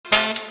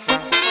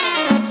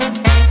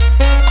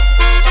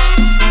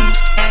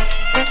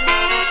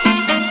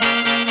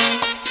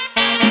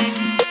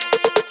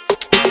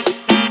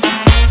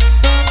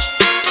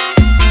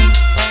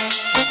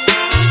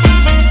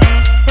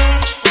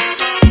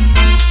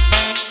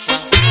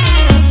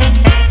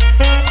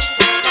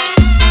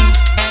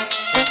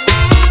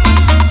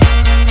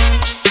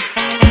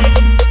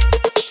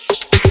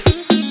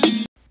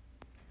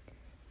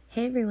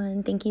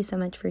you so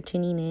much for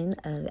tuning in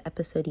of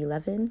episode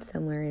 11,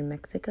 Somewhere in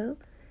Mexico.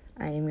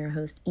 I am your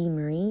host, E.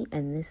 Marie,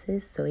 and this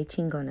is Soy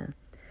Chingona.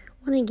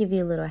 I want to give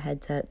you a little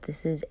heads up.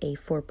 This is a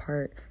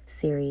 4-part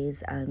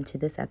series to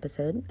this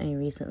episode. I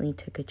recently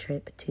took a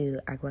trip to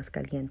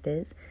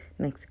Aguascalientes,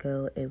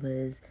 Mexico. It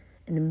was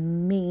an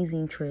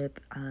amazing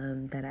trip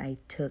that I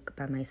took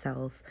by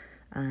myself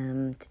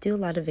to do a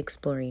lot of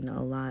exploring,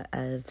 a lot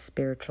of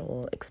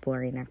spiritual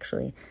exploring,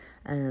 actually.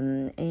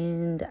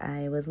 And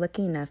I was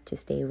lucky enough to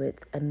stay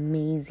with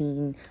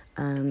amazing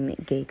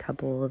gay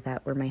couple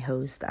that were my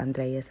host,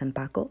 Andreas and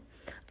Paco.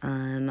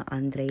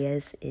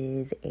 Andreas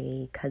is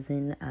a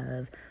cousin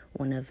of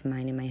one of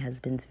mine and my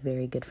husband's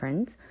very good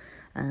friends.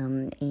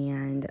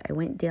 And I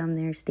went down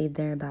there, stayed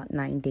there about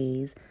 9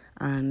 days.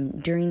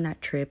 During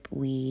that trip,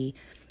 we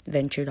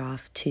ventured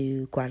off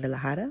to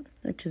Guadalajara,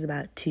 which is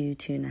about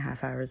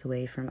 2.5 hours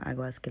away from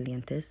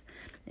Aguascalientes.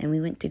 And we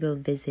went to go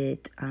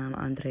visit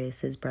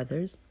Andreas's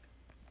brothers.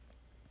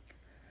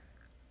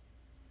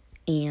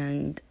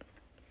 And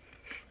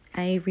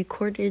I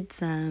recorded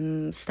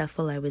some stuff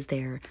while I was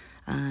there,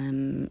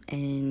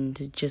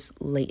 and just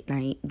late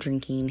night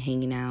drinking,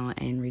 hanging out,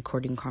 and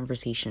recording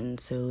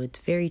conversations. So it's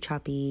very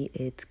choppy.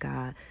 It's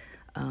got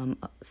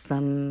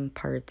some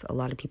parts, a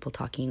lot of people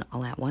talking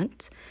all at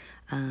once.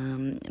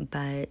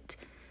 But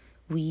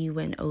we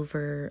went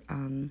over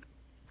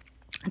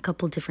a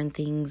couple different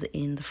things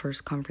in the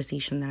first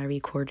conversation that I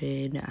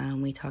recorded.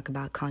 We talk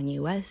about Kanye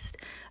West,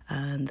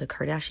 the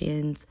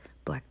Kardashians,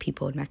 Black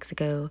people in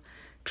Mexico,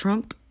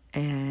 Trump,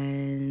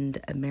 and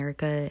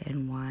America,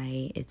 and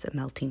why it's a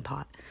melting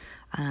pot.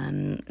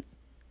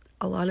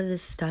 A lot of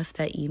this stuff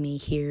that you may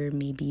hear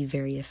may be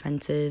very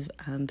offensive,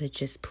 but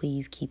just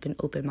please keep an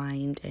open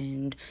mind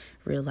and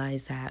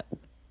realize that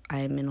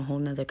I'm in a whole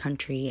nother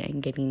country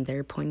and getting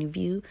their point of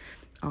view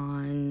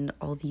on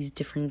all these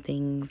different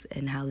things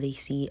and how they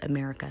see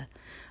America.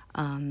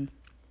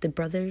 The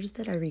brothers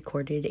that I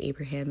recorded,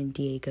 Abraham and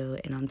Diego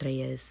and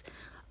Andreas,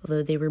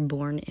 although they were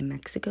born in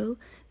Mexico,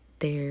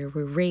 they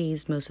were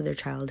raised most of their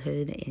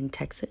childhood in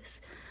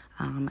Texas,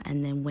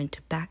 and then went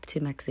back to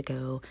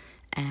Mexico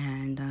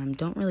and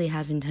don't really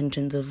have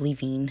intentions of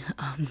leaving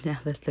now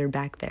that they're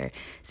back there.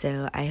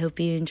 So I hope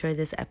you enjoy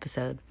this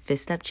episode.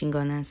 Fist up,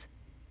 chingonas.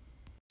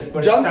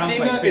 John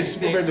Cena is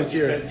super famous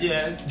here.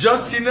 Yes.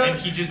 John Cena, and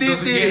he just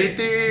doesn't get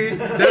it.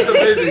 That's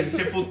amazing.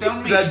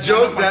 That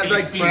joke, that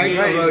like prank,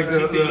 like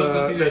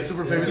that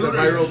super famous, the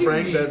viral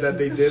prank that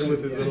they did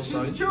with his little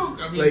son. It's a joke.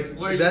 I mean,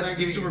 like that's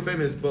super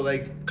famous. But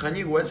like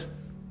Kanye West,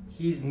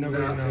 he's never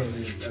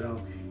famous at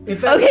all. In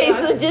fact, okay,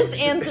 so just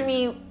answer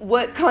me,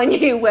 what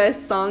Kanye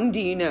West song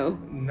do you know?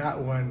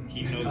 Not one.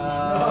 He knows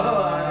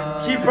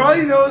he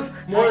probably knows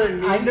more than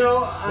me. I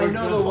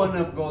know the one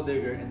of Gold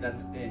Digger, and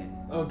that's it.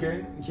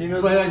 Okay, he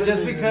knows. But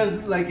just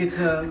because like it's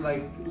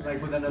like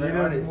with another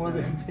artist, more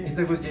than me. It's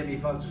like with Jamie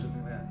Foxx or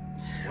something like that.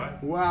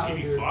 What? Wow,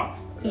 Jamie dude.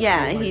 Foxx?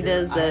 Yeah, he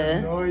does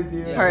the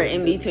part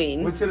in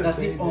between. What's it? That's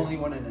the only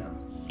one I know.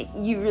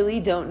 You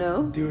really don't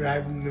know? Dude, I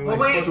have no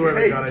idea.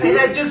 Wait, hey,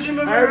 I just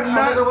remember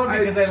another one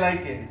because I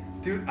like it.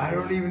 Dude, I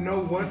don't even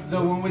know what.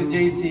 The one with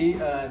JC,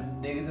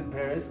 Niggas in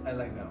Paris. I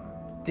like that one.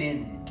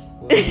 Thin.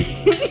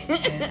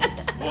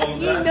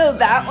 You know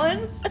that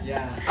one?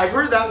 Yeah. I've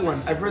heard that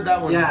one.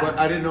 Yeah. But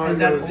I didn't know.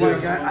 And that's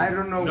like, I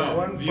don't know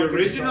one. The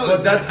original But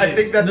is that's. not I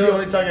think that's his. the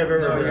only song I've ever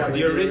heard.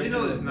 The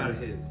original is not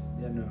his.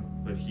 Yeah, no.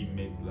 But he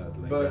made blood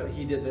like But that.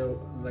 he did the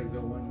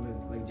one with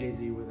like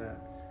Jay-Z with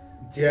that.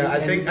 Yeah, I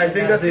think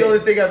that's the only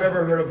thing I've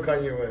ever heard of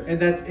Kanye West. And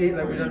that's it.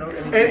 Like we don't know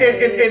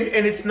anything.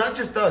 And it's not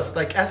just us.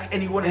 Like ask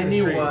anyone in the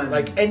street.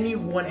 Like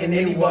anyone in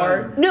any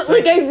bar. No,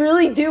 like I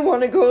really do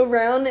want to go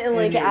around and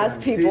like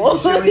ask people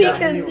because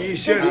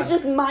this is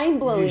just mind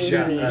blowing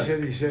to me.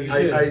 You should.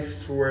 I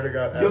swear to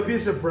God. You'll be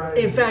surprised.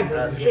 In fact,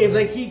 if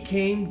like he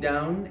came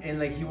down and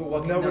like he were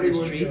walking down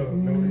the street,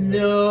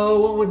 no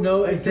one would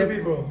know except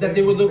people, that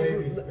they would look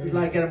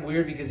like at him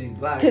weird because he's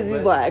black. Because he's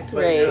black,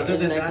 right? Other In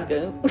than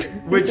Mexico.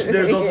 Which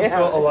there's also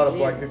still a lot of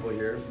black people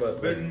here,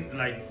 but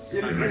like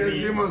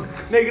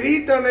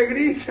negrito.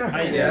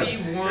 I see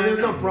one. There's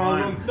no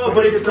problem. No,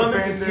 but it's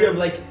coming to see him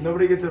like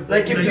nobody gets offended.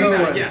 like if you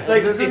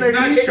like it's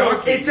not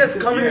shocking. It's just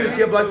coming to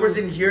see a black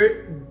person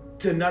here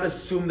to not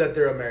assume that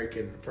they're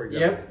American, for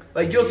example. Yep.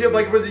 Like you'll see a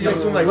black person, you'll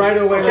assume like right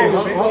away. Okay,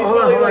 Hold he's on,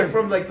 probably hold like on.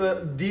 from like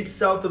the deep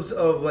south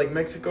of like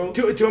Mexico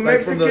to a like, from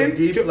Mexican the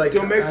deep, like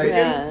to a Mexican.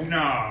 Yeah.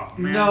 No,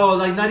 man. No,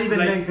 like not even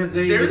Like, then because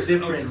they're there's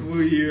different. a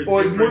clear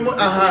Or it's muy,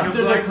 difference ajá.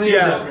 between There's a clear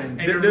yeah, difference. And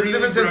there's a really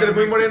difference entre brown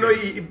muy moreno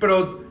Mexican.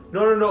 pero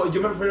no,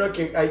 yo me refiero a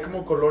que hay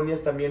como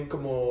colonias también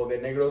como de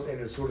negros en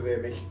el sur de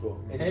México.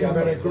 En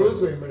Chiapas, Veracruz,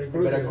 güey, en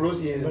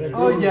Veracruz y en Veracruz.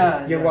 Oh,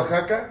 yeah, y en yeah.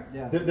 Oaxaca.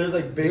 Yeah. There's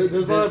like big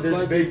There's a lot of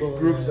black big people,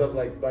 groups yeah. of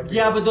like black people.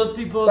 Yeah, but those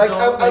people Like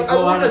don't I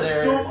go out would of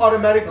there assume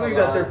automatically a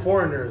that lot. they're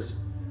foreigners.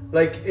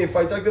 Like if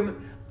I talk to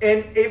them,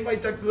 and if I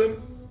talk to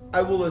them,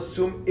 I will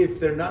assume if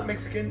they're not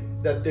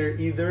Mexican that they're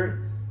either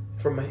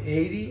from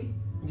Haiti,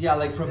 Yeah,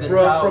 like from the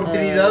south. from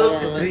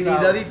Trinidad, yeah.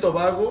 Trinidad y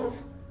Tobago,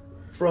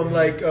 from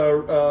like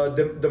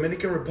the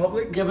Dominican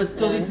Republic, Yeah, but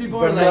still, these people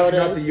but are not, like.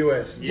 not the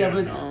U.S. Yeah, Yeah,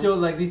 but no. still,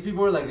 like, these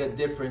people are like a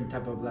different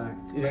type of black.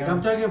 Like, Yeah.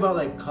 I'm talking about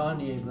like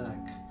Kanye black.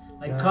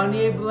 Like Yeah.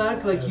 Kanye black,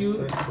 like That's you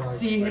sex black.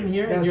 see him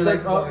here That's and you're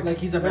like, sex oh, black. like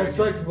he's That's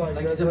American. sex black.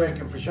 Like That's he's sex-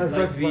 American for sure. that's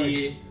Like, sex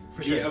The,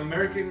 For the sure.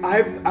 American.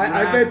 I've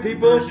black met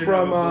people version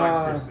from of a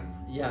black person.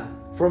 yeah.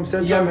 from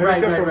Central Yeah,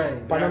 America, right, from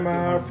right. Panama,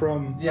 That's the from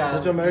Yeah,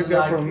 Central America,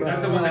 like, from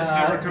That's the one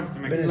that never comes to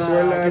Mexico.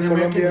 Venezuela, Like an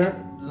American Colombia. hip-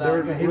 like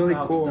a They're hip really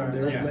hop cool. star.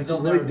 They're Yeah. like They'll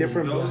really never be.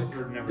 different Those black.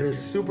 were never They're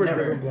here. super Never.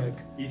 different black.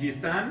 Y si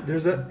están,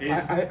 There's a is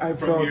I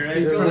from felt your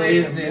there's Escalade. like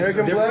business.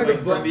 American They're black,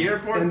 from the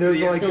airport and to there's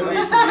the like Escalade,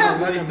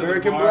 like to the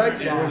American bar, black,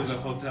 and which to the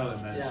hotel, and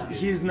that's Yeah. it.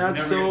 he's You're not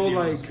never so gonna see him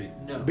on the like street.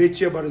 No.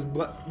 bitchy about his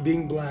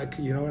being black.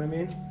 You know what I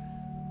mean?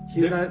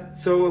 He's The- not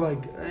so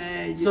like.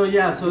 So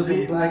yeah, so he's a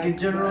the, like in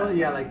black general, black.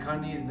 yeah, like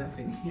Kanye is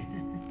nothing.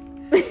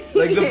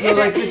 Like the So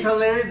like it's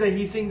hilarious that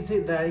he thinks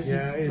that he's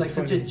Yeah, it's like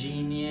such a funny.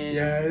 genius.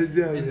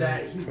 Yeah, and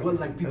that it's he, funny. well,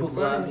 like people That's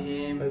love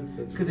funny. him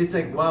That's because it's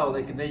like wow,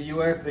 like in the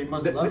U.S. they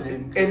must love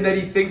him. and that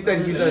he thinks that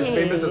he's as Hey.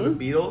 famous as the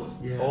Beatles.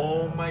 Yeah.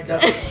 Oh my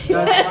god.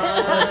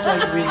 That's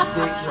like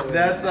ridiculous.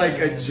 That's like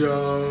a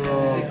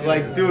joke.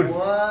 Like, dude,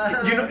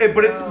 What? you know,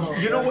 but it's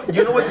you know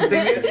what the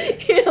thing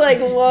is. You're like,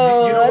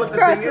 whoa, You know what that's the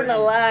crossing thing is? the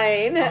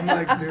line. I'm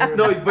like, dude.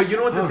 No, but you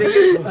know what the thing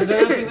is.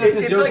 Another thing that's a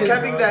It's joke like is-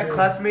 having that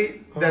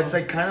classmate that's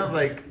like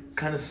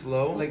kind of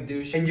slow, Like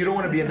douche. and you don't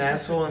want to be an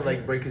asshole and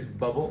like break his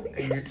bubble,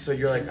 and you're like, So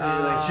you're like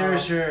 "Ah."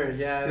 sure,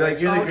 yeah. You're like,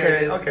 you're the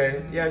okay, greatest.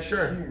 okay, yeah,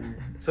 sure.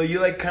 So you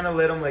like kind of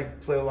let him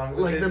like play along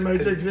with Like it, the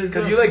Matrix is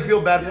because the- you like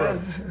feel bad for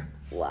Yes. him.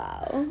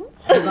 Wow.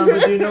 Hold on,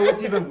 but do you know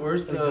what's even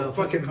worse? Like The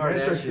fucking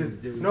Matrix is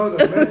Kardashians, dude. no,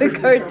 the Matrix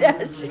is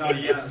Kardashians. No,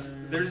 yeah.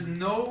 There's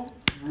no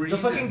The reason.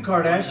 fucking why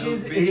Kardashians.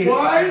 those bitches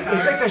Why? are-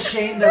 It's like a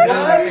shame that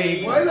they're Why?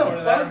 fake. Why the for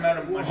that fuck? amount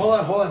of money.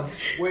 Hold on.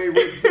 Wait,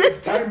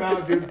 dude, time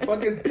out, dude.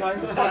 Fucking time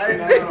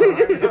fucking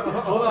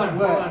out. Hold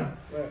on.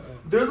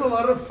 There's a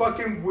lot of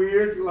fucking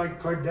weird,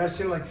 like,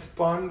 Kardashian, like,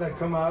 spawn that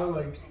come out,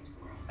 like,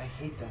 I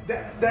hate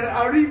that. that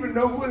I don't even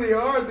know who they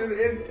are, dude.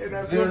 And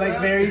I feel They're like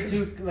bad. married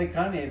to like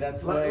Kanye.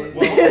 That's why.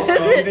 Well,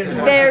 also, even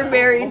more- They're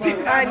married to so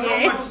much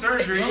Kanye.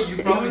 surgery,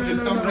 you probably No, no, just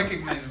no, don't no.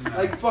 recognize them. now.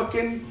 Like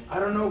fucking, I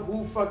don't know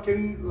who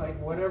fucking,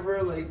 like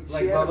whatever, like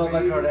Like she had a blah, blah, blah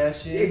baby.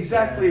 Kardashian?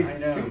 Exactly. Yeah, I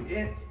know. Dude,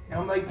 and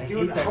I'm like, I dude,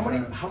 hate that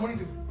crap. how many?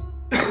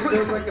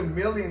 There's like a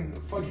million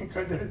fucking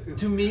Kardashians.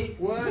 To me,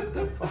 What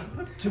the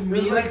fuck? to me,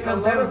 There's like a lot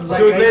sometimes, of like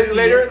Dude, I see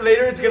later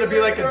it- it's gonna be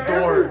like a They're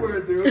door. everywhere,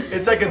 dude.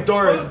 It's like a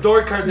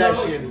door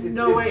Kardashian.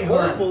 No, wait, it's hold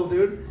on. horrible,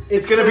 dude.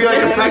 It's gonna be like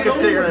a Yeah, pack of it's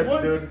only cigarettes,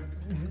 one- dude.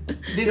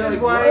 This You're is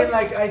like, why, what?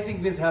 like, I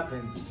think this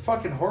happens. It's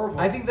fucking horrible.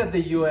 I think that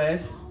the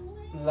U.S.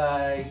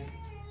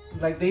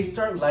 like they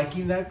start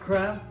liking that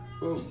crap,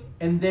 Whoa.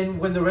 and then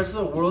when the rest of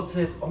the world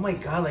says, "Oh my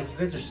god, like you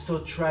guys are so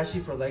trashy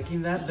for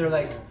liking that," they're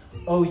like,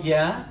 "Oh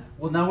yeah,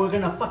 well now we're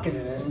gonna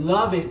fucking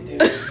love it,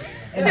 dude."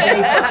 And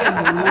they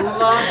fucking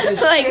love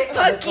this Like, shit.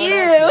 fuck you.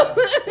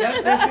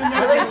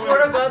 I like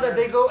swear to God that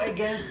they go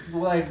against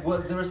like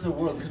what the rest of the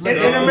world. 'Cause, like,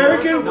 An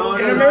American, No,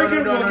 an no,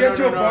 American no, will no, get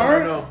to no, a no,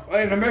 bar. no,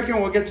 An American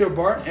will get to a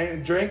bar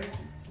and drink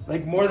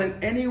like more than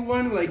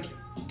anyone, like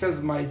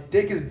because my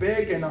dick is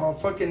big and I'll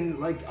fucking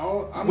like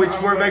I'm Which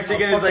I'm for a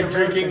Mexican is like fucking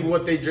drinking American.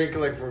 what they drink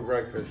like for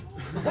breakfast.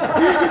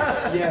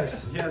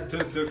 Yes. Yeah,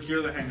 to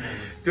cure the hangover.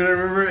 Dude, I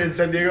remember in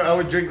San Diego, I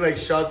would drink like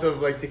shots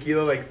of like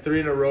tequila, like 3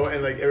 in a row,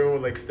 and like everyone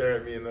would like stare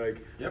at me and they're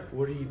like, Yep.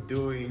 "What are you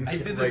doing?" I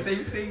did the Like,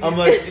 same thing. I'm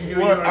like, in New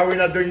 "What? York. Are we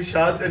not doing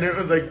shots?" And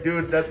everyone's like,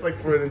 "Dude, that's like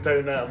for an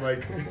entire night." I'm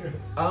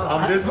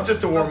like, "This is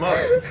just to warm up."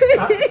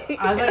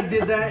 I like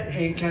did that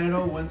in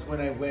Canada once when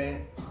I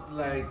went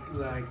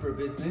like for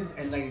business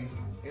and like.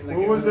 And, like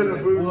What was it, everyone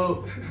a boot?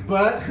 "Whoa."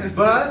 But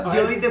the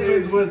only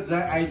difference was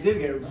that I did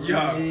get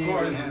Yeah, really of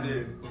course you hammered.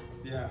 did.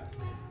 Yeah.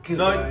 'Cause,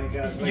 No, like,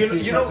 you three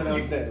know, shots and I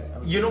was dead.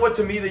 you know what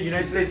to me the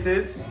United States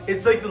is?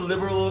 It's like the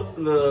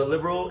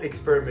liberal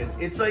experiment.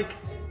 It's like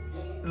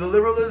the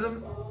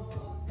liberalism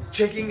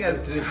checking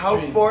as To the how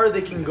extreme. far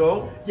they can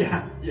go.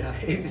 Yeah.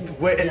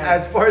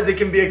 As far as it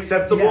can be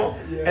acceptable,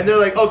 Yeah, yeah. and they're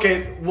like,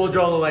 okay, we'll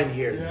draw the line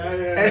here,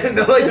 Yeah. and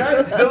they're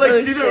like,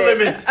 see their shit.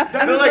 limits.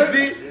 They're like,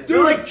 see,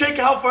 they're like, check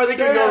how far they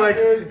can go. Yeah, Like,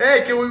 dude.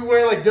 hey, can we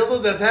wear like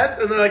dildos as hats?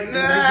 And they're like,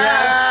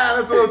 nah,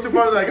 that's a little too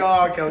far. They're like,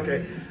 oh,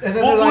 okay. And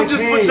then We'll they're like,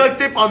 just hey. put duct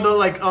tape on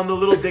the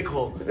little dick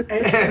hole,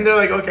 and they're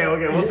like, okay,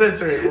 we'll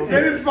censor it. We'll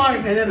Then censor it. it's fine.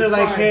 And then they're It's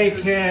like, fine. "Hey,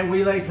 Just- can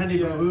we like Honey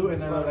Boo Boo?" And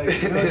they're like,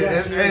 "No,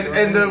 yeah, sure,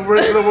 and the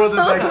rest of the world is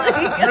like,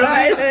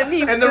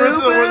 really? God, And the rest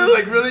of the world is Honey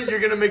like, really? You're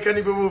gonna make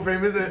Honey Boo Boo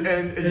famous?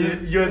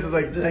 And US is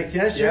like, They're like,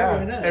 "Yeah, sure,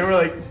 why not?" And we're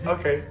like,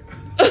 okay.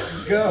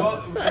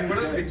 Go.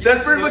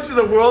 That's pretty much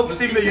the world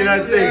seeing the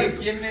United States.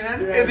 ¿Quién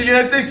eran? And the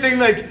United States saying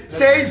like,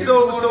 say,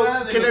 so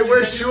can I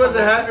wear shoe as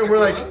a hat? And we're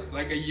like,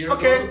 Like a year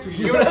okay, ago, 2 give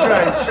years it a ago.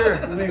 try, sure.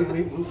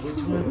 Wait,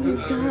 which one?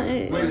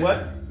 God. Wait,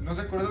 what? ¿No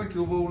se acuerdan que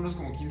hubo unos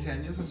como 15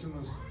 años, hace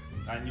unos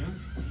años?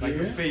 Like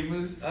a Yeah.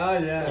 famous Ah,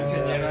 yeah.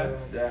 quinceañera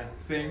Yeah.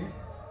 thing.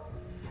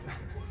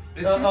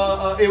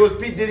 It was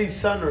Pete Diddy's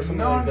son or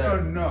something like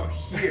that. no,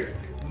 here.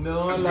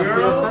 No, A la girl-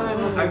 fiesta de a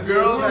los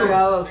girl that's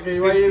enchilados que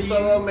iba a ir 15,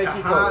 todo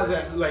México. ajá,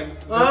 that, like,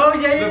 Oh,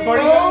 yeah, the yeah,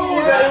 party- yeah,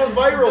 Oh, that it was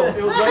viral.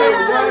 It was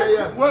viral.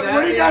 Yeah. What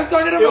are you guys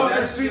talking It was about?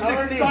 her Sweet I'm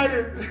 16.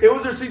 excited. It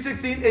was her Sweet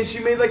 16, and she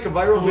made like a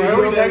viral Why are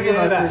we talking video.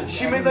 about that?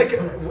 She made like,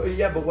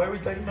 yeah, but why are we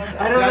talking about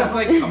that? I don't That's know.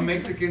 like a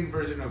Mexican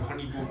version of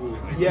Honey Boo Boo.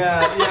 Yeah,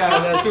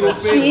 that's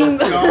Stupid,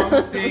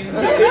 dumb thing.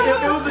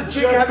 It was a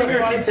chick having her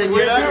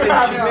quinceañera,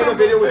 and she made a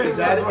video with the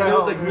dad, and it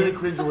was like really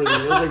cringeworthy.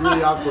 It was like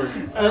really awkward.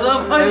 I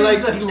love how And you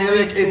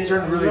like it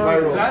turned really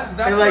viral. That's and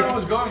where like I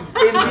was going.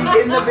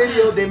 in the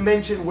video, they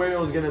mentioned where it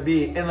was gonna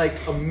be, and like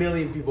 1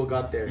 million people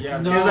got there. Yeah.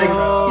 And like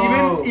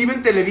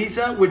even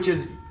Televisa, which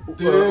is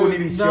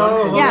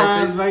Univision,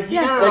 Yeah. Like,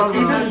 like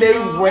even they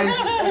went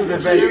to the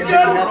venue. And they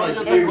had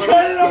like You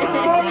got it all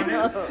wrong,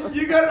 dude.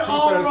 You got it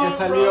all wrong,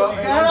 bro.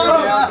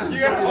 Edgar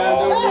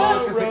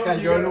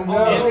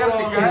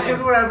se cae.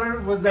 Because what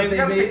happened was that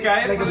Edgar they se made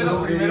cae, like fue a de los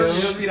little primeros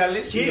video. videos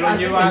virales y He- lo I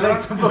think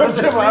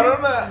llevaron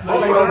a...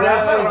 Like on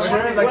that like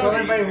shirt, like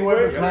only by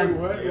whoever comes.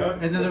 What?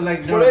 And then they're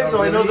like, no, Por eso,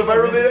 no, and it was a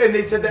really? viral video, and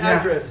they said the Yeah.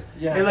 address,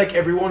 Yeah. and like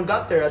everyone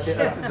got there at the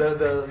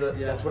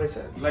Yeah. That's what I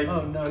said. Like,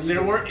 Oh, no, you there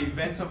didn't. were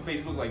events on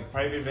Facebook, like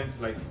private events,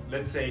 like,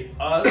 let's say,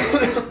 us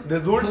The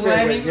dulce,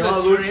 planning güey, se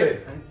llama the dulce.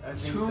 trip I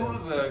think to so.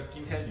 the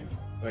quinceaños.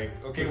 Like,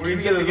 okay, Los we're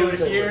gonna 15 get de together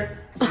dulce, here,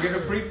 we're gonna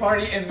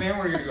pre-party, and then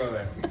we're gonna go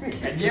there.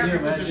 And yeah, Can you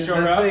people just imagine?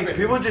 showed That's up. like- and-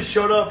 People just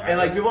showed up, and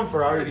like people on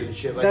Ferraris and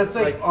shit. Like, That's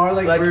like our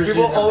like version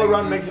people of, all like,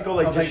 around the- Mexico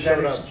like of, just that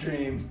showed up.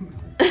 extreme.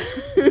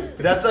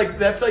 That's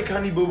like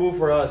Honey Boo Boo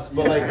for us,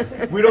 but like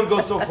we don't go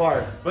so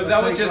far. But that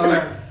was like just our-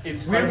 like,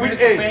 it's 5 we-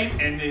 minutes hey. of fame,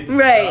 and it's...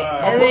 Right.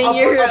 I'll And put- then I'll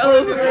you're put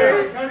it this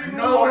way. over.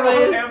 No one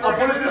will ever I'll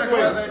put it this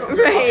way.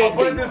 Right. I'll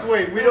put it this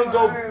way. We don't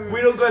go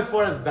as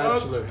far as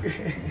Bachelor.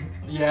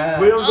 Yeah.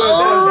 We don't go as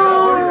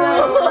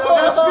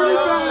That's pretty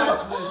bad.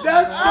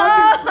 That's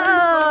fucking Oh.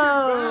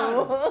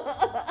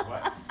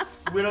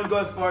 we don't go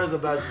as far as the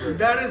Bachelor.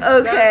 That is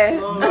Okay.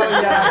 That's low. No,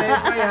 yeah, they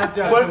probably have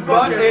to have But some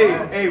but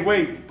fucking- hey,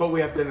 wait, but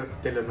we have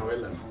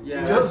telenovelas.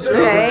 Yeah. Just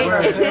Right.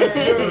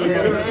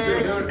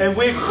 And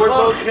we export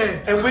those Okay.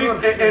 and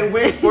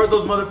we export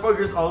those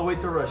motherfuckers all the way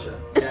to Russia.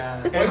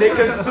 Yeah. And they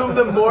consume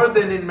them more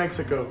than in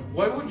Mexico.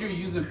 Why would you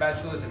use The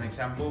Bachelor as an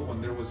example when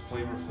there was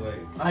Flavor Flav?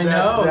 I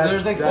know.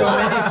 There's like so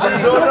many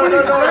things. So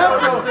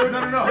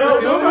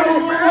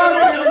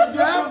many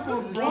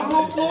examples, bro.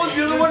 What was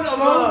the other one?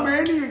 So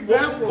many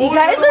examples. You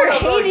guys are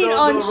hating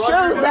on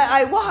shows that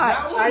I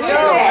watch. I Damn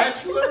know.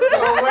 it.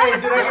 Oh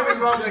wait, did I get it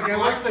wrong? Like I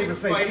watched like the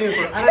fake too.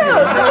 I No, don't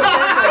know.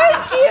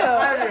 thank you.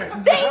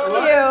 Thank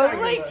you.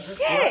 Like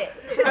shit.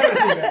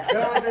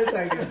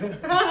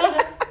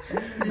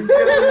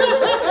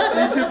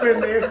 Pinche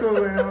pendejo,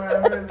 güey. No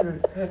mames, güey.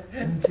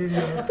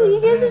 So you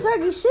guys are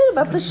talking shit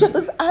about the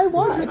shows I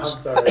watch. I'm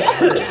sorry.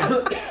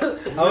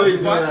 How are you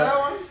doing Watch that? that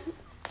one?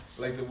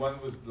 Like the one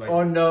with like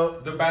Oh no.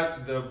 the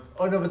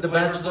Oh no, but the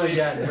Flavor Bachelor, Flav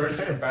yeah.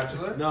 version of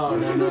Bachelor? No,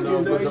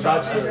 but The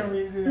Bachelor.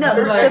 No,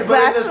 Right, The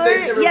but in the States,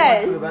 Bachelor, everyone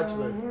yes. watches The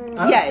Bachelor.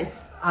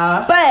 Yes.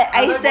 Uh, But I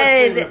I like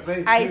said, watching the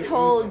fake I too.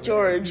 told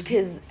George,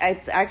 because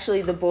it's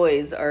actually the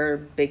boys are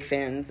big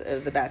fans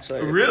of The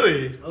Bachelor.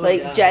 Really?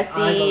 Like yeah. I Jesse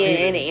believe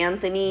and it.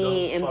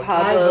 Anthony No, and fuck.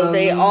 Pablo,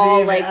 they I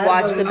all believe like it.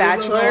 watch The I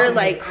Bachelor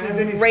like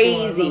Anthony's cool.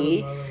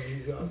 crazy. I love him.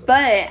 He's awesome.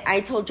 But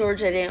I told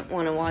George I didn't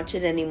want to watch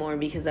it anymore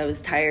because I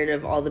was tired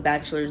of all the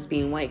Bachelors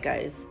being white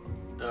guys.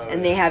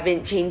 And they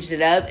haven't changed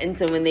it up. And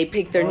so when they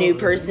picked their new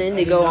person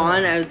to go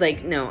on, I was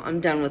like, no, I'm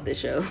done with the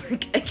show.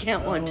 Like, I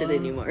can't watch it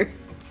anymore.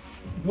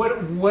 what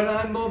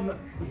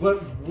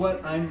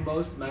I'm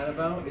most mad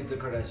about is the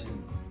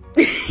Kardashians.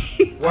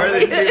 Why are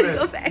they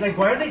famous? Like,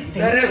 why are they famous?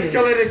 That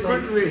escalated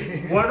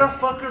quickly. Why the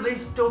fuck are they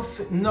still?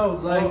 No,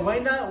 like, Well, why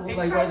not? It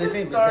Like, why are they kinda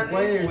famous? Like,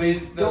 why are started they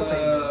with still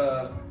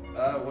famous?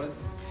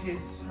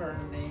 What's her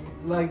name?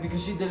 Like,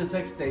 because she did a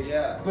sex tape.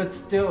 Yeah. But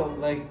still,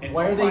 like, And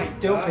why oh are they my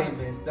still God.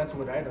 famous? That's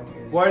what I don't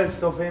get. Why are they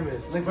still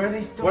famous? Like, why are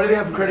they still? Why do they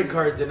have famous? credit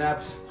cards and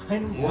apps? I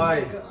know.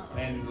 Why?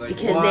 And like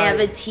Because Why? they have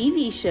a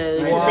TV show.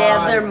 Because Why? they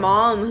have their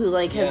mom who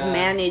like has Yeah.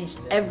 managed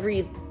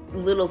every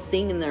little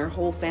thing in their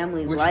whole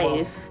family's Which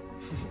life.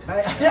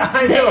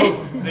 I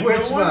know. The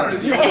Which new one one? or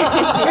the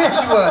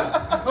Which one?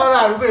 Hold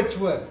on, which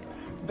one?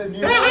 The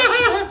new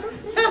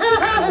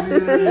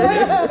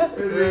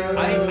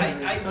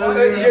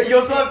You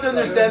also have to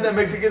understand that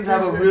Mexicans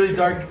have a really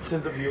dark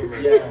sense of humor.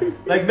 Yeah.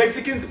 Like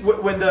Mexicans,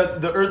 when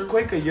the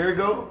earthquake a year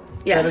ago,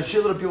 Yeah. that a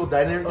shitload of people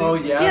died and everything. Oh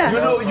yeah. Yeah.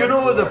 You know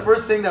what was the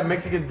first thing that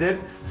Mexicans did?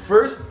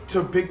 First,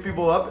 to pick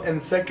people up,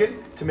 and second,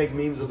 to make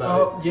memes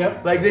about Oh it.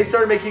 yep. Like they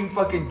started making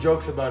fucking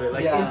jokes about it,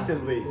 like Yeah.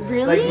 instantly.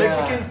 Really? Like Yeah.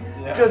 Mexicans,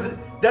 Yeah. because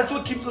that's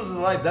what keeps us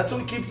alive. That's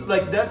what keeps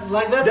that's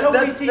how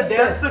we see That's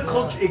death. the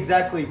culture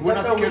exactly. We're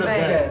That's not how we scared of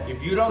see death. death.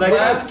 if you don't Like we're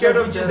laugh, not scared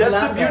we of. just That's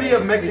laugh the beauty at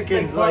of it.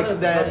 Mexicans, It's like part like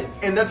of that, life.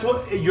 and that's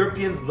what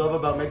Europeans love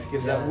about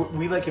Mexicans. That Yeah.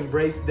 we like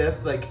embrace death.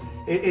 Like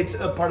it's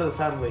a part of the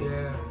family.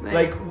 Yeah. Right.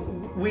 Like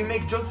we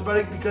make jokes about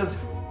it because,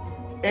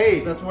 hey,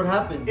 That's what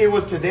happens. it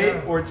was today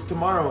Yeah. or it's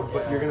tomorrow,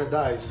 but Yeah. you're gonna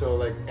die. So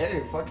like,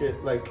 hey, fuck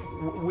it. Like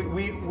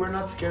we're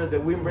not scared of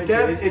that. We embrace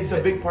Death- it. It's a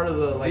big part of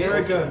the like.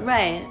 America.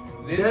 Right.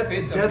 this Death,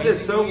 fits death is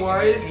so amazingly, and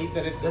I wise hate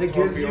that, it's that a it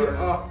gives you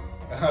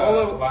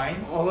Torbjorn,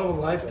 line. all of a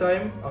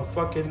lifetime of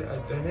fucking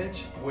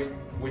advantage.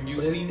 When you've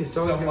But seen it's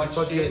so always gonna much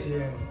fuck you shit, at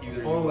the end.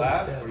 either you Always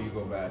laugh death. or you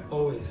go bad.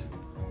 Always.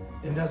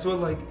 And that's what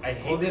like I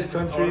hate all these that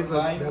countries total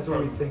like line that's what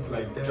we from, think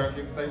like death.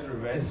 Frankenstein's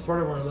Revenge. It's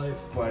part of our life.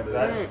 But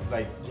that's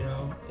like You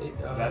know,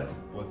 that's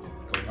what's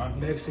going on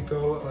here.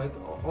 Mexico, like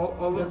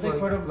all That's of like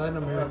part of Latin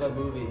America. of a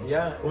movie.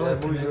 Yeah, We're that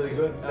like movie's really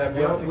good.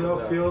 connected. That We all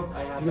feel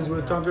I have because that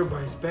we're now. conquered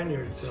by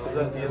Spaniards, so Is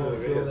that the we end all of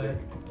the feel video? that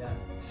Yeah.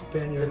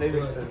 Spaniard It's a Navy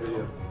blood. extended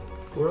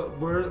video.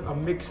 We're a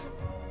mixed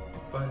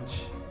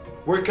bunch.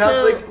 We're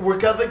Catholic. We're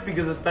Catholic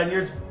because the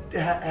Spaniards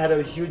had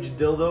a huge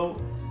dildo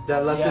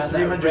that lasted Yeah, that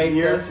 300 raped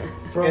years. us.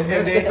 From And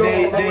Mexico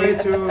all the way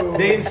to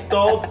they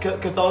installed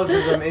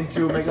Catholicism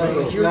into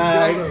Mexico. Huge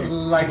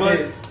dildo. like But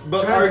this.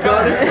 but our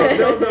God,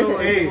 Transcontinental dildo,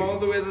 like, hey, all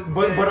the way to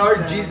but our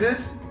downtown.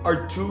 Jesus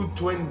are two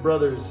twin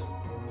brothers.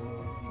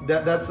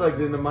 That's like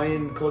in the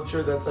Mayan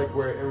culture. That's like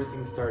where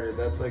everything started.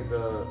 That's like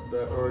the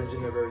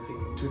origin of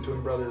everything. Two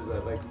twin brothers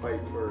that like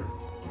fight for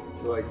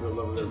like the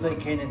love of their Just mom. like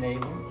Cain and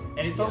Abel.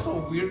 And it's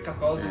also weird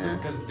Catholicism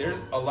because there's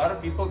a lot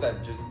of people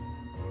that just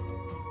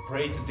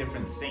pray to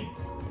different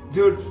saints.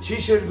 Dude, she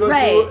should go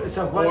Right. to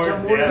San Juan Or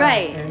Chamula death,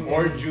 Right.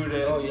 or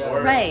Judas, Oh, yeah.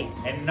 or Right.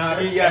 and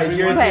not Yeah,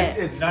 here everyone, Right.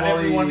 it's not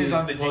poly- everyone is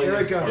on the poly- Jesus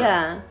Erica. part.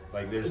 Yeah.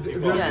 Like there's There-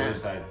 people on the Yeah. other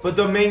side. But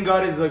the main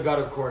god is the god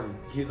of corn.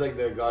 He's like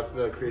the god,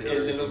 the creator.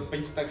 El de los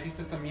pinches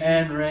taxistas también.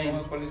 And rain.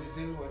 ¿Cuál es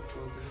ese? What's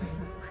ese?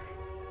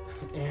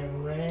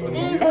 And rain.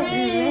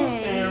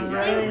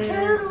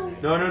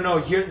 No.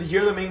 Here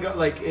the main god,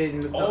 like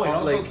in Oh, and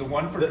also like the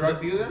one for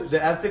drug dealers?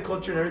 the Aztec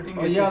culture and everything.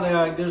 Oh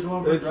yeah, there's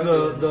one for it's drug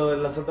dealers. the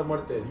La Santa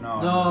Muerte.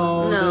 No.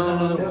 No, No. there's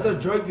another That's one. a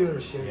drug dealer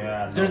shit.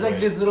 Yeah. No There's like way.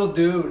 this little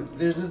dude.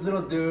 There's this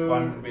little dude.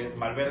 Juan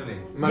Malverde.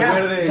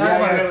 Malverde, that's yeah.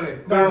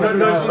 Malverde. Pero no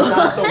es un No.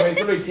 santo, güey.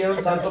 Eso lo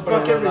hicieron santo That's para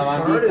fucking la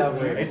bandita, retarded,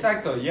 güey.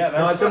 Exacto, yeah. No,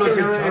 That's eso lo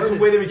fucking hicieron, es un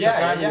güey de yeah,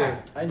 Michoacán, yeah, güey.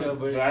 yeah. I know,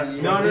 but That's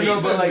he- No,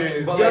 what but like,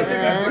 Jesus but is. You like, have to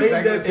Yeah. be brave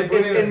Exactly. that in,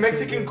 somebody in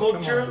Mexican Come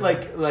culture, on.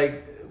 like.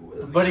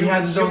 But he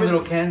has his own humans-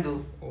 little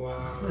candles. Wow.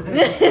 He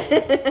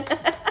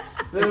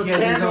Little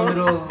has his own candles.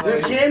 little,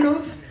 They're like-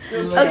 candles.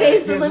 Okay,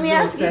 He so has let me his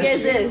ask you little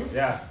guys statue. this.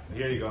 Yeah,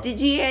 here you go. Did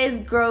you guys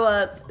grow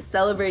up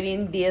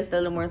celebrating Dias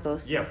de los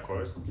Muertos? Yeah, of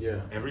course.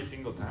 Yeah. Every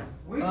single time.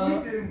 We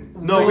didn't.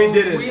 No, we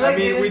didn't. We, I like,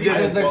 mean, we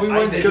because, didn't. like, we Well, I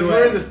weren't did. Because the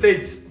we're in the US.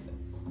 States.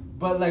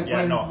 But like Yeah,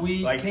 when no, we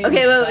like- came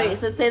Okay, back- wait.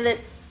 So say that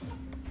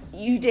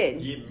you did.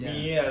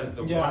 Me as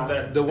the Yeah. one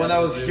that The one that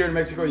was lived here in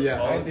Mexico,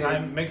 yeah. all the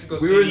time. Mexico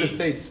We City. were in the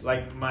States.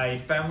 Like my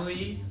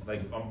family,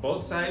 like on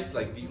both sides,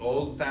 like the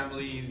old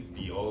family,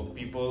 the old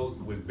people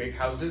with big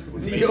houses.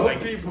 Would The make, old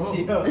like, people. I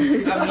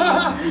mean,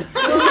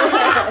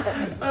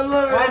 I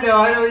love it. I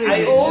know what you I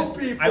mean. old just-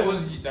 people. I was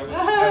a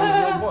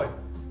little boy.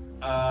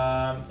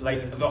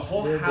 Like the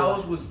whole They're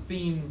house was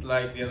themed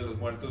like Dia de los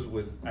Muertos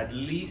with at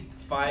least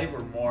 5 or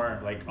more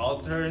like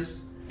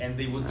altars, and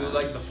they would do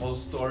like the whole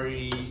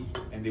story,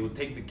 and they would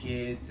take the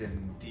kids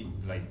and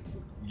like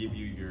give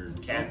you your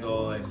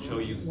candle and show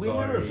you the We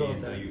story. never felt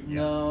and that. tell you,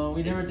 No,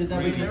 we never did that.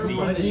 Really We never deep.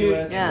 went to the You-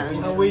 US.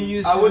 Yeah. We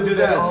used I to would do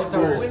that at altars.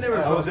 school. We never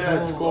I would do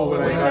that at school when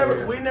We I got never,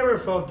 here. we never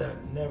felt that.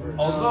 Never.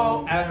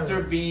 Although No, after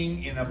never.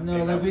 being in a, No,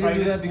 in like a we didn't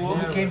do private that because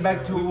school, we came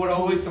back to. we would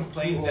always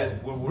complain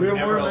that we We were were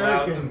never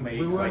allowed to American. make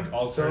We were like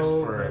altars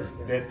so for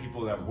Mexican. dead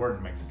people that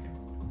weren't Mexican.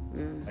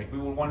 Like we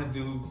would want to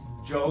do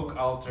joke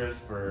altars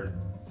for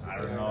I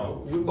don't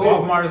know We-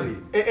 Bob Marley.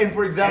 And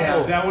for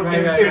example, Yeah, that would be Right,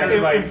 right, considered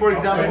right. like And for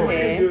example- We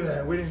Okay. didn't do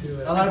that. We didn't do A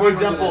that. lot of for people do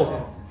that example,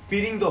 too.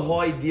 feeding the whole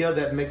idea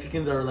that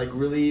Mexicans are like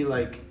really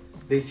like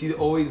they see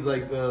always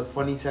like the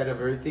funny side of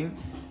everything.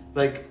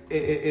 Like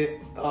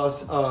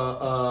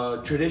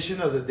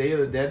tradition of the Day of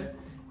the Dead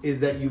is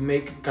that you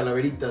make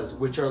calaveritas,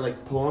 which are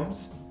like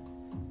poems,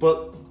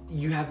 but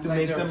you have to Like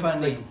make they're them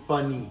funny. like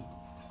funny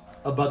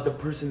about the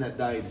person that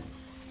died,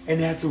 and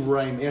it has to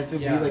rhyme. It has to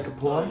Yeah. be like a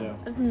poem.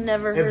 I've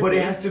never heard But it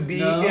this. has to be.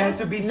 No. It has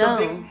to be No.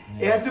 something.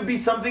 It has to be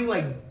something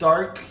like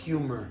dark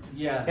humor.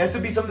 Yeah. It has to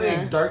be something Yeah.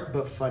 like dark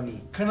but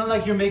funny. Kind of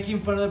like you're making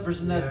fun of the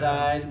person that Yeah.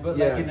 died, but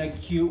Yeah. like in a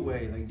cute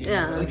way. Like, you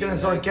Yeah. know what I Like in mean? a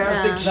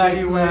sarcastic, Yeah. Like,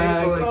 shitty way.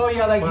 like, but, oh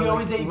yeah, like but, he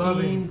always ate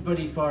loving. beans, but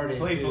he farted.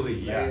 Playfully,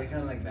 dude. yeah. Like,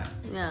 kind of like that.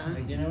 Yeah.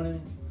 Like, you know what I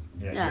mean?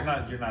 Yeah, Yeah. you're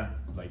not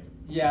like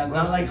Yeah,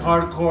 not like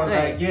hardcore.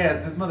 Right. Like,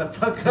 yes, this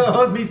motherfucker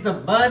owed me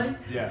some money.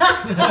 yeah.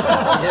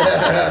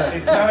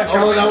 It's not a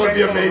Although that would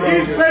be Comedy amazing.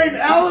 He's Central roast. paying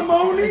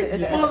alimony,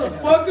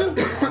 motherfucker.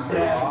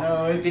 Yeah,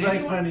 no, it's Did like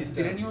anyone, funny stuff.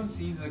 Did anyone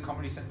see the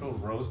Comedy Central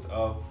roast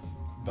of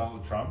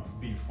Donald Trump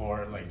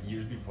before, like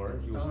years before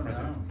he was Oh,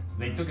 president? no.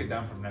 They took it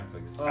down from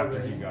Netflix Oh, after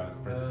really? he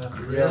got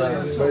president. Yeah,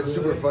 but it's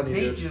super funny,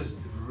 They dude. just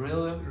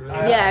drill him.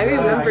 Yeah, I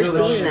remember I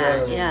really seeing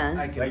that. should. Yeah.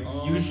 I can Like you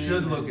only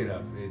should imagine. look it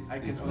up. I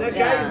can- It's That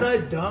Yeah. guy is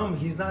not dumb.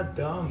 He's not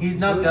dumb. He's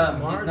not really dumb.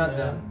 Smart, He's not man.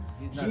 dumb.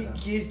 He's not dumb.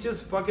 He's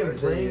just fucking I say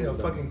playing he's a dumb.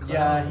 fucking clown.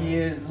 Yeah, he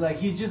is like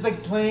he's just like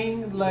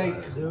playing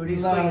like Dude,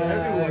 he's like, playing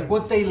everyone.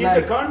 what they He's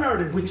like, a con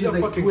artist. which He's is a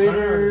like fucking con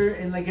Twitter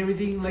artist. and like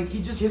everything. Like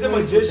he just He's a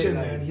plays what they magician,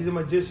 like. man. He's a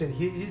magician.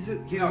 He's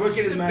No, working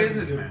he's his a magic.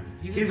 businessman.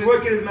 dude. He's a He's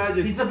working his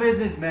magic. He's a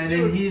businessman Dude.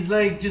 and he's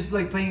like just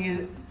like playing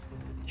it.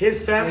 His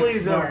family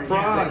is smart, a yeah,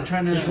 fraud. like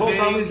trying to- his whole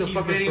family is a he's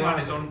fucking betting fraud. on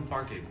his own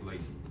pocket. Like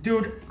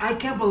Dude, I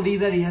can't believe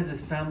that he has his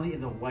family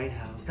in the White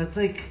House. That's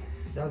like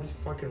That's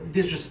fucking ridiculous.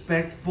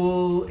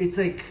 disrespectful. It's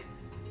like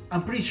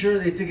I'm pretty sure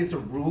it's against the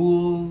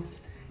rules.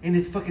 and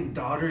his fucking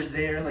daughter's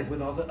there, like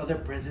with all the other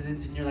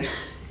presidents, and you're like,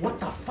 what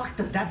the fuck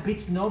does that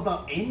bitch know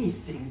about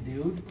anything,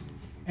 dude?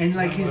 And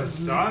like The his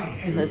sons,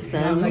 and The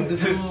sons. like the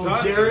His little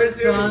sons, Jared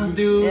dude. son,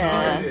 dude.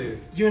 Yeah.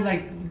 You're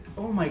like,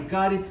 oh my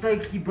god, it's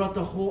like he brought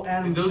the whole And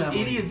Addams those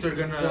family. idiots are The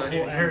gonna whole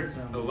inherit Addams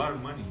a family. lot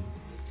of money.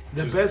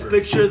 The Just best for-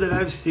 picture that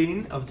I've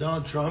seen of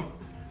Donald Trump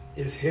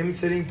is him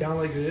sitting down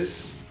like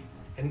this,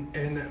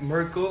 and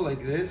Merkel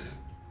like this,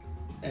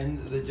 and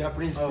the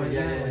Japanese Oh,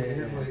 president yeah, like yeah,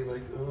 this, yeah.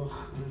 like ugh.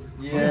 This.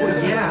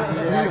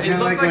 Yeah. It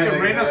looks like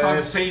a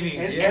Renaissance painting.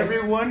 And Yes.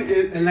 everyone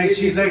is, And, like, it's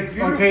she's a like,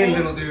 beautiful- "Okay,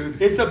 little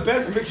dude." It's the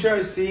best picture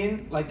I've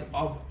seen, like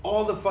of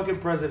all the fucking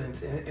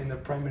presidents and the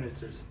prime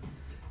ministers.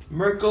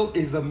 Merkel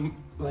is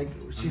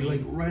she's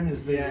like right in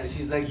his face. Yeah,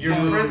 she's like, Your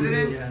dude,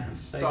 president yeah.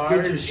 starred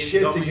get your in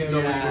shit WWE.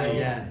 together. Yeah,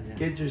 yeah.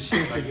 Get your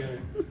shit together.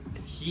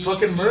 He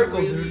Fucking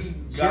Merkel, really dude.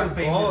 She got has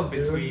famous balls,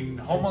 dude. between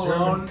Home The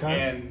German Alone cunt.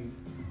 and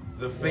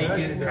the she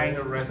fakest does. kind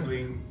of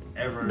wrestling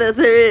ever. That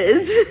there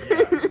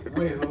is.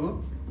 Wait,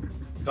 who?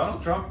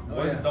 Donald Trump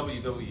was yeah. in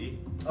WWE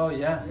Oh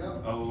yeah,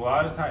 a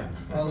lot of times,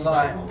 a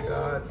lot.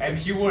 God, and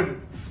he would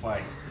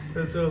fight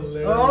that's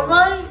hilarious. Oh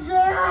my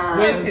god!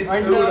 with his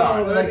I suit know,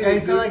 on. like I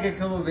saw Dude, like a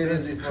couple videos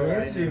that's before. I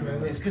crazy, know. man.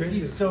 It's That's because crazy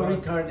he's as so fuck.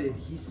 retarded.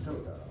 He's so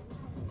dumb.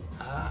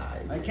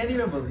 I can't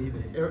even believe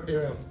it.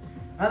 Era.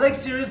 I like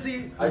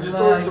seriously. I just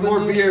like, ordered some when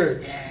more the-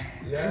 beer.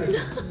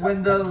 Yes.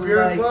 When the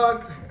Beer like,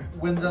 block.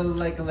 when the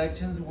like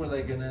elections were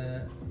like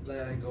gonna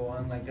go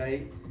on, like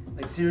I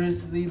like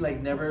seriously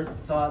like never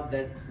thought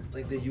that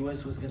like the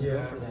U.S. was gonna go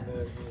Yeah. for that.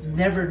 yeah.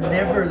 Never.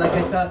 Like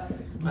I thought, I thought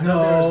they were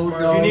no,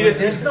 smart. no. You need to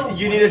there's see. no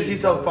You need to way, see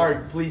South dude.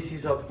 Park. Please see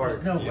South Park.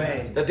 There's no Yeah.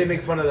 way. That they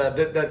make fun of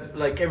that. That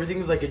like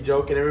everything's like a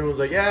joke and everyone's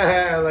like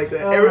yeah, like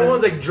Oh,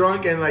 everyone's like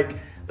drunk and like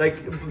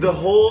the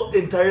whole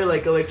entire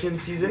like election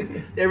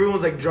season,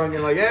 everyone's like drunk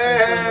and like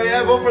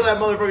yeah, vote for that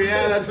motherfucker.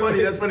 Yeah, that's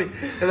funny.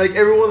 And like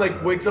everyone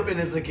like wakes up and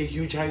it's like a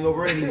huge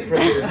hangover and he's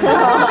president.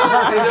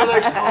 And they're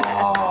like,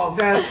 oh,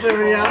 That's the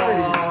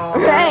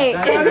reality. Right,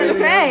 That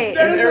right.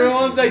 And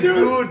everyone's like,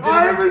 dude,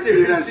 I haven't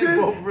seen that seriously shit.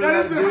 vote for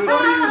That is the dude.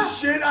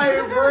 funniest shit I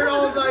have heard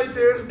all night,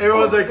 dude.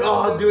 Everyone's like,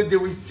 oh, dude, did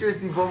we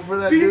seriously vote for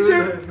that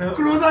Pinche dude?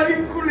 cruda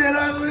bien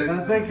culera, güey.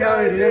 That's like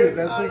how it is.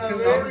 That's A like la how-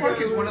 South verga,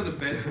 Park is güey. one of the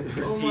best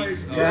Oh my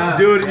critiques. of- Yeah.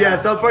 Dude, yeah,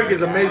 South Park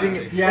is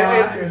amazing.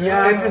 Yeah, And-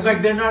 yeah. and- Because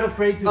like they're not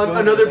afraid to. go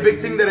Another for, big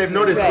like, thing that I've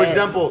noticed, for Right.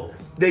 example,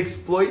 they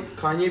exploit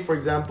Kanye, for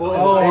example,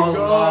 Oh, in the States.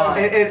 God.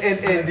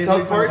 And They South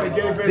make Park, fun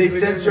of it. they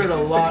censor it a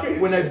lot.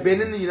 When I've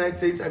been in the United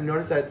States, I've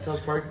noticed that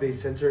South Park, they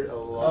censor it a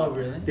lot. Oh,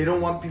 really? They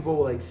don't want people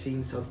like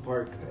seeing South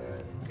Park.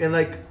 And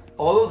like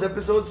all those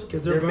episodes,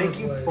 'Cause they're they're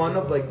making butterfly, fun yeah.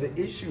 of like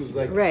the issues.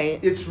 Like, Right.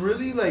 it's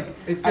really like,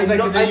 It's I because like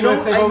know, in the I know,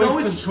 US, they've I know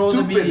always it's controlled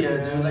the stupid. media,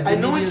 dude. Like, I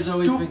the know media's it's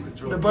always been stupid.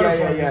 controlled. The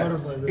butterfly, yeah. the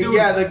butterfly. Dude,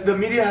 yeah, like the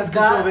media has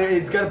control That- there.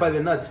 It's got it by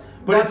the nuts.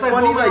 But That's it's like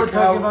funny, what we were like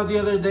talking how about the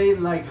other day,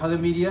 like how the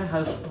media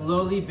has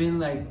slowly been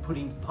like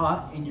putting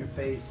pot in your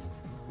face.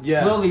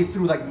 Yeah. Slowly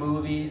through like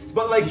movies,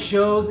 But, like,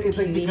 shows, it's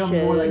like TV become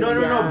more like shows.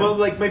 No, Yeah. but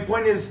like my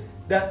point is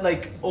that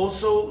like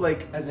also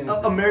like As in-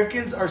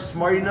 Americans are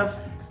smart enough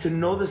to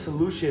know the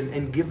solution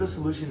and give the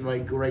solution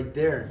like right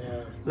there.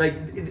 Yeah.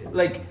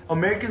 Like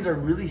Americans are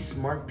really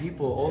smart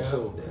people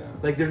also. Yeah, yeah.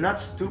 Like they're not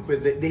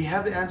stupid. They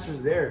have the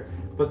answers there,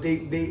 but they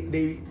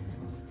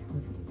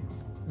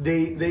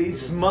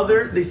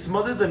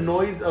smother the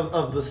noise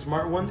of the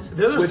smart ones.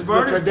 They're the with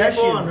smartest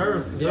people on Kardashians.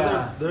 earth.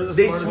 Yeah. They're the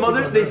They smartest smother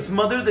people on they earth.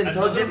 smother the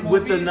intelligent Another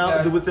with the movie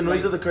that, with the noise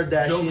like, of the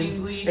Kardashians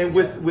jokingly and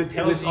with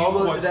tells all you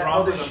the, what's that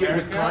wrong other with shit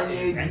with America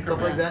Kanye's is and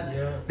stuff like that.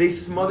 Yeah. They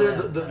smother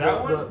Yeah.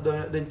 That one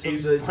the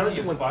is intelligent funny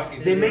as one. fuck.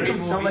 It's They a make great them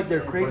sound movie, like they're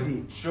but crazy.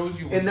 it shows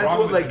you what's And that's wrong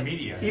what with like the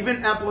media.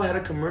 even Apple had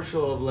a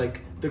commercial of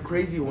like the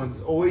crazy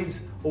ones.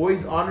 Always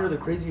honor the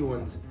crazy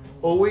ones.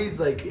 Always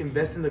like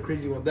invest in the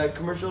crazy one. That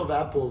commercial of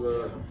Apple,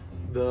 the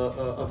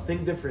of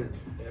Think Different.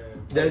 Yeah.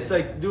 That it's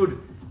like, dude,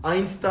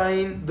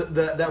 Einstein,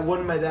 that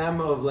one madame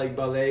of like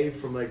ballet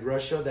from like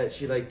Russia that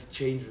she like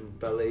changed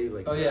ballet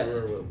like Oh, yeah.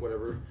 forever or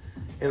whatever,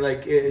 and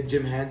like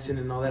Jim Henson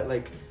and all that.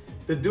 Like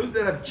the dudes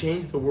that have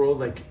changed the world,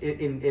 like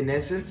in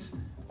essence,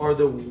 are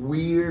the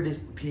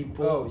weirdest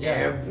people Oh, yeah.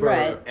 ever,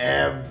 Right.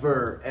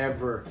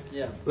 ever.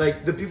 Yeah.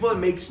 Like the people that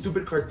make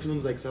stupid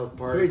cartoons like South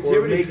Park,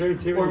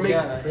 Creativity. or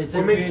makes Yeah, it's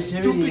or a makes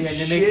creativity stupid and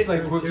it shit. makes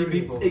like quirky creativity.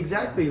 people.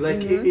 Exactly,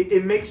 like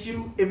it makes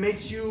you.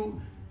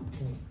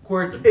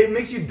 Quirky. It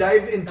makes you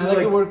dive into I like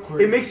the word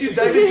quirky. it makes you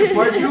dive into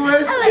parts I it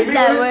like makes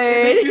that you- word.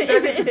 It makes you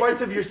dive into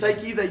parts of your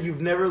psyche that you've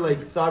never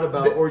like thought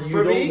about or you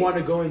For don't me- want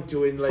to go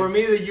into. And like For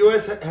me, the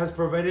U.S. has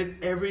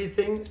prevented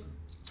everything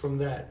from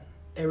that.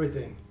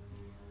 Everything.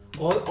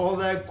 All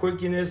that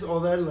quirkiness, all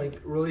that like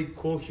really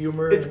cool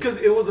humor. it's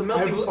because it was a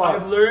melting pot.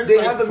 I've learned they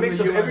like, have the from mix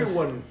the of US.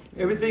 everyone.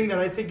 Everything that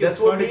I think That's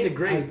is what funny makes it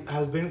great.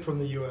 has been from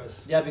the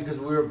U.S. Yeah, because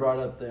we were brought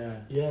up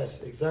there.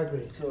 Yes,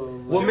 exactly. So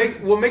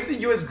What makes the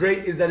US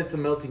great is that it's a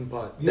melting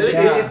pot. Yeah.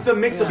 It's the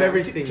mix of Yeah.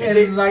 everything.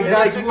 And, like,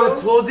 that's what-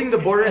 closing the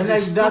borders and like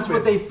is that's stupid.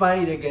 what they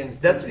fight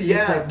against. That's It's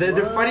yeah. like, they're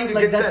what? fighting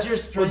Like, against that's that. your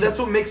But strength. that's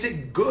what makes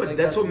it good. Like,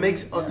 that's that's what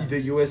makes what- yeah.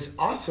 the U.S.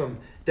 awesome.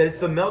 that it's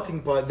the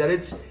melting pot, that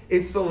it's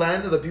the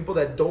land of the people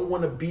that don't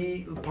want to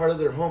be part of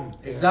their home.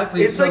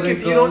 Exactly. It's So like they if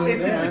you go- don't.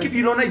 It's like if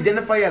you don't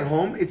identify at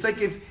home. It's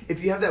like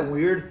if you have that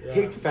weird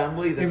hate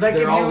family that If, like,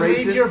 they're if all you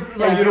leave racist your-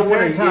 like, and you don't your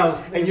want to parents'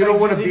 house, and you don't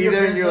want to leave be your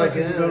there and you're like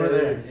parents' house and go over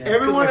there. Yeah.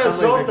 Everyone my has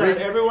family's felt that.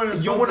 racist. Everyone has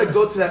You felt want to that.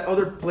 go to that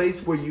other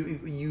place where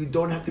you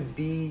don't have to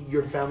be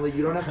your family.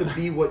 You don't have to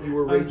be what you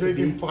were I'm raised to be.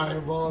 drinking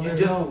Fireball. You there.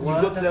 just know you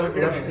what? go to that.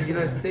 That's That's the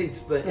United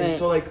States. Like, Right. And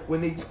so like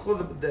when they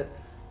close up that.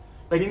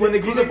 Like Being when they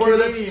a- close being the a border,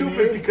 that's Canadian,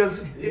 stupid eh?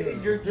 because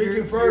you're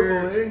Drinking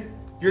Fireball, eh?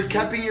 you're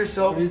capping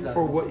yourself What is that?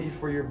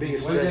 for your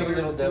biggest What is strength. that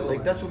little devil?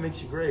 Like that's what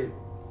makes you great.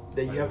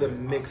 That you have the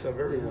mix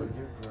of everyone.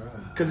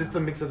 Because it's the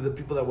mix of the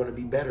people that want to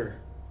be better.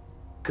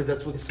 Because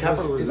that's what's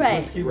capitalism,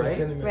 Right. is,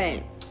 right?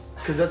 Right.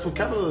 Because that's what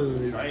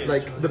capitalism is. Try it.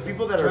 Like the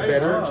people that are Try it,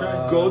 better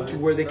try it. go to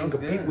where they can Sounds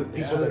compete good. with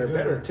people Yeah, that are good.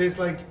 better. It tastes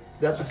like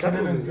That's what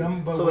cinnamon capitalism gum,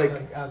 is. but So with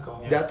like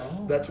alcohol. that's what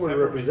it Peppermint.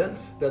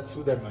 represents. That's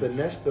the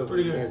nest of the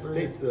Pretty good, United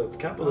pretty States of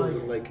capitalism.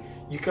 good. Like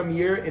you come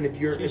here and if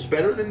you're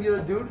better than the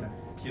other dude,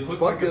 You look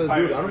fuck like a the other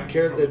pirate dude. I don't drinking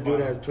care if from that a dude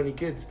bottle. has 20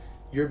 kids.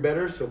 You're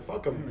better, so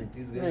fuck him,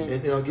 Right.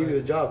 and I'll give you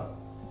the job.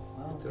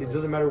 It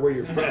doesn't matter where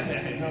you're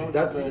from.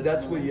 That's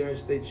what the United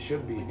States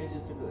should be,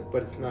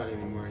 but it's not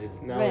anymore.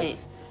 It's now Right.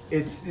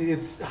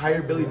 it's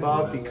hire Billy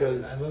Bob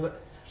because I love it.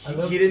 I he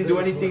love didn't do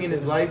those anything in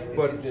his little life,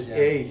 but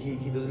hey,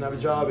 he doesn't have a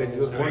job and he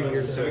was born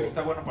here, Se ve que so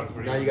está bueno para el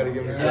frío. now you gotta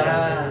give him a job.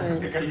 Yeah.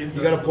 Te cayendo.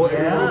 You gotta pull every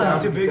rule Yeah.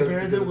 down The big because, bear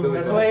because did Billy with-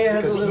 That's why he has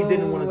because a he little,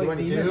 didn't want to do like,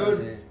 anything.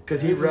 Dude,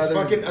 Because he'd this is rather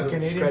fucking a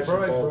Canadian scratch his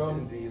pride, balls bro.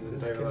 in his This is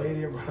entire life.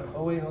 Canadian, bro.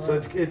 Oh wait, hold So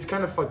on. it's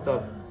kind of fucked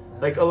up.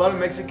 Like a lot of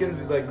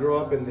Mexicans like grow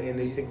up and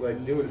they think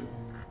like, dude,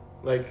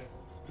 like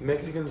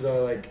Mexicans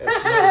are like as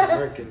smart as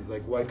Americans.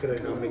 Like why could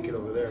I not make it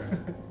over there?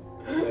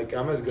 Like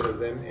I'm as good as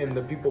them, and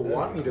the people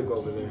want me to go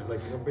over there.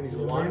 Like companies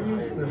want me.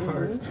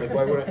 Like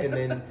why would I? And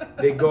then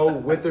they go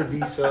with their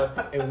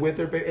visa and with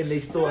their and they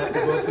still have to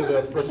go through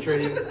the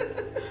frustrating.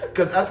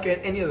 Because ask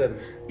any of them,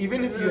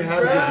 even if you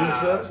have your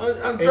visa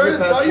I'm and trying your to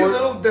sell you passport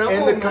little devil,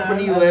 and the man.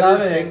 company I letter love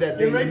it. saying that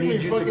You're they making me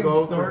need you to fucking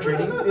go for snort.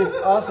 training, It's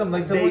awesome.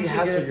 Like they someone should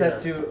hassle get a your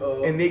ass. tattoo.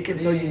 Of, And they can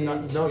tell you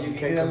please, no, you can't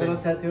get a come little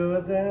in. tattoo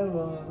of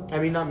that. I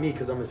mean, not me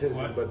because I'm a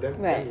citizen, What? but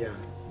them, Right. yeah.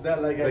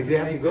 That like I Like, can they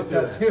have to make go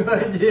this through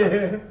that.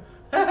 tattoo.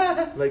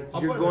 Yeah. Like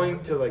I'll you're put it going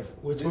in. to like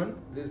Which one?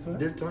 This one?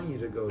 they're telling you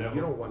to go.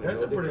 You don't want to That's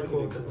go. a They're pretty telling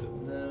cool you to go.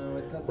 tattoo. No,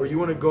 it's not. Or you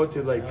want to go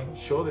to like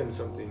show them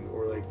something,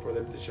 or like for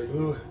them to show Ooh,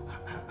 you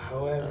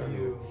how have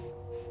you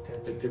like,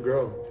 tattooed? to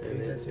grow, and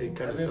Maybe it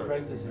kind I've of been sucks.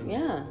 practicing.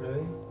 Yeah.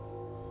 Really?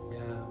 Yeah,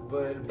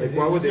 but Like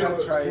why would they?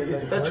 I'll try it,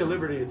 It's like, Statue of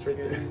Liberty. It's right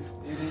It there. is.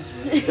 It is.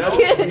 Really.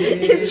 That's-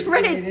 It's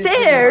right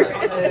there.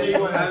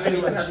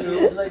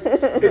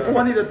 It's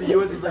funny that the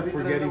U.S. is like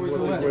forgetting where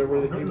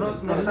the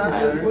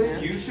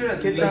people. You should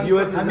at Like least.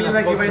 U.S. I mean,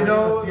 like if I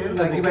know, Because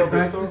like they if I killed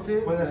practice it.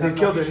 it, They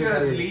killed You their should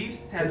at history.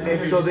 least tattoo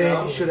And so they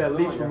yourself. should at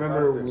least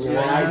remember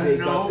why they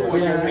got know there.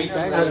 what Yeah, you're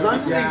exactly. As long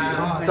as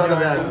Yeah. they thought of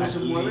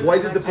that, why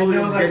did the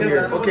Pilgrims like, get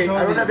here? that's Okay,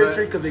 I don't have but-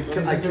 history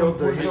because I killed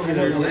the history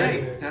that was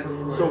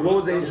here. So what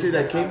was the history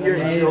that came here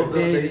and killed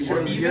the history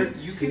that was here?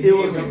 It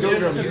was the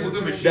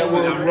Pilgrims that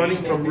were running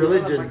from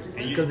religion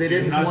because they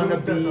didn't want to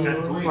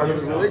be part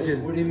of the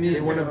religion. What do you mean?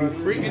 They want to be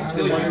free. You can They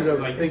still wanted to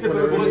like think put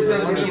whatever the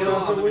they needle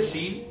on the wanted.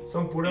 machine.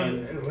 Son puras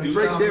It's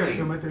right there.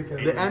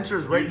 geométricas. The answer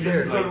is right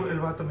there. El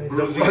vato me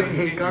The dice,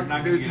 fucking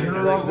Constitution,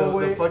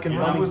 the fucking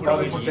founding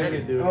fathers said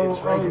it, dude. It's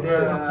right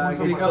there.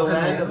 It's the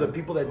land of the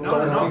people that No,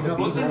 don't no, want to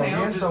put be the here.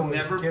 nail, just güey,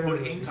 never si quieres, put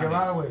güey. ink Dije,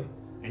 va, on güey. it.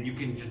 And you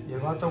can just Y el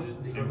vato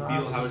and dijo, feel no,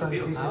 how está it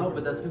feels. difícil. No, güey.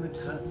 but that's gonna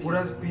cut me.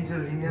 Puras pinches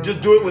líneas.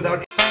 Just do it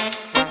without.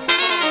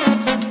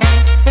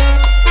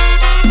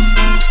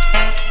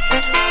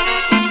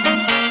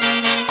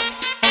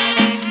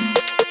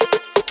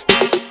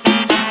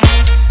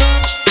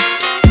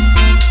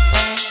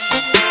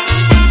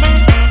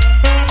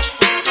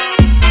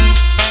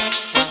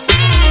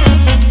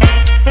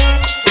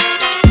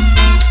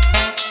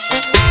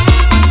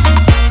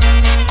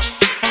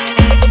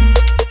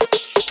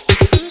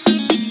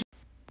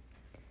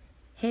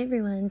 Hey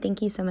everyone,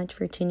 thank you so much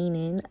for tuning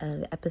in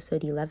of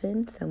episode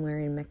 11, Somewhere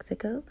in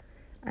Mexico.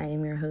 I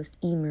am your host,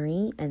 E.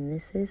 Marie, and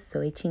this is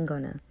Soy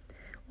Chingona.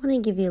 I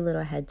want to give you a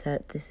little heads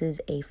up. This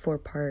is a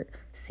 4-part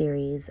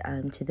series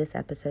to this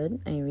episode.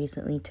 I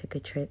recently took a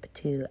trip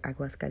to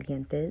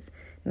Aguascalientes,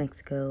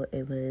 Mexico.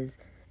 It was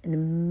an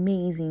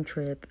amazing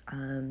trip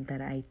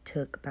that I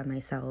took by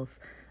myself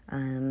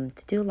to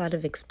do a lot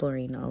of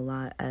exploring, a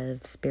lot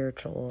of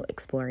spiritual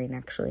exploring,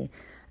 actually.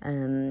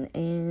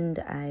 And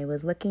I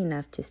was lucky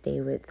enough to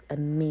stay with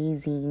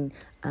amazing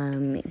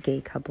gay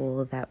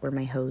couple that were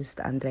my host,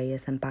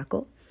 Andreas and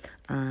Paco.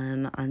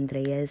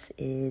 Andreas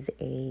is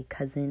a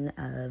cousin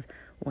of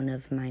one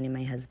of mine and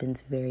my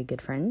husband's very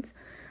good friends.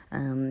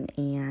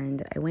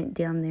 And I went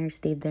down there,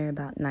 stayed there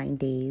about 9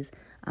 days.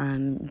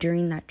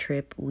 During that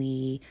trip,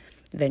 we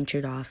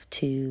ventured off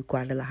to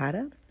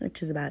Guadalajara,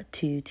 which is about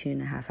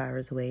 2.5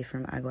 hours away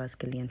from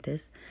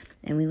Aguascalientes.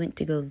 And we went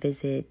to go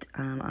visit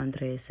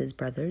Andreas's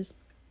brothers.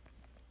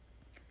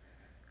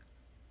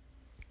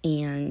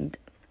 And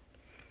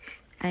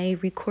I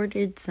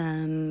recorded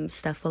some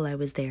stuff while I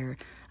was there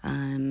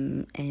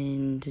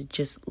and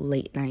just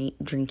late night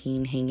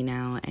drinking, hanging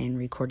out, and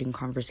recording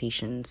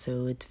conversations.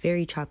 So it's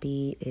very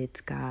choppy.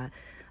 It's got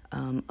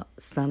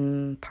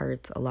some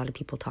parts, a lot of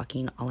people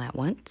talking all at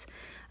once.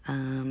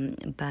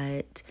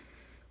 But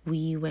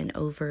we went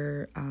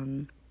over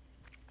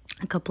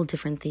a couple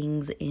different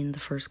things in the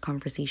first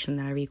conversation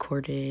that I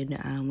recorded.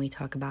 We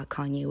talk about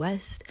Kanye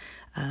West,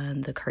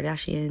 the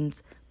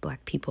Kardashians,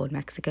 Black people in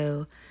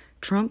Mexico,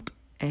 Trump,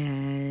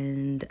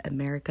 and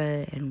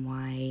America, and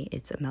why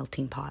it's a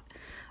melting pot.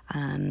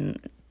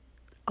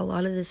 A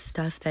lot of this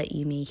stuff that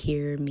you may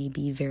hear may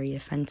be very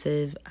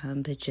offensive,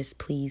 but just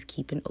please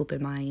keep an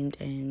open mind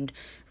and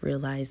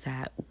realize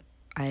that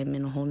I'm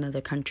in a whole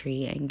nother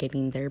country and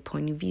getting their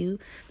point of view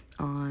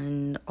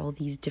on all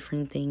these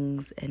different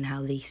things and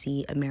how they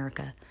see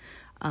America.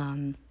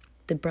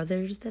 The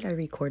brothers that I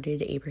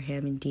recorded,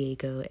 Abraham and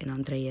Diego and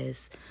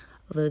Andres,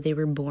 although they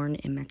were born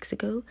in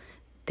Mexico,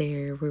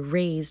 they were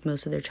raised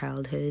most of their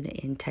childhood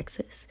in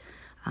Texas,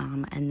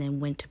 and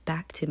then went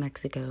back to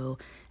Mexico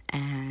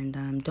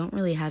and don't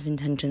really have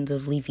intentions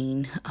of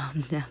leaving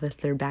now that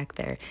they're back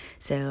there.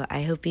 So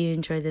I hope you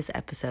enjoy this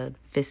episode.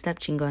 Fist up,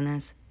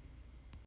 chingonas.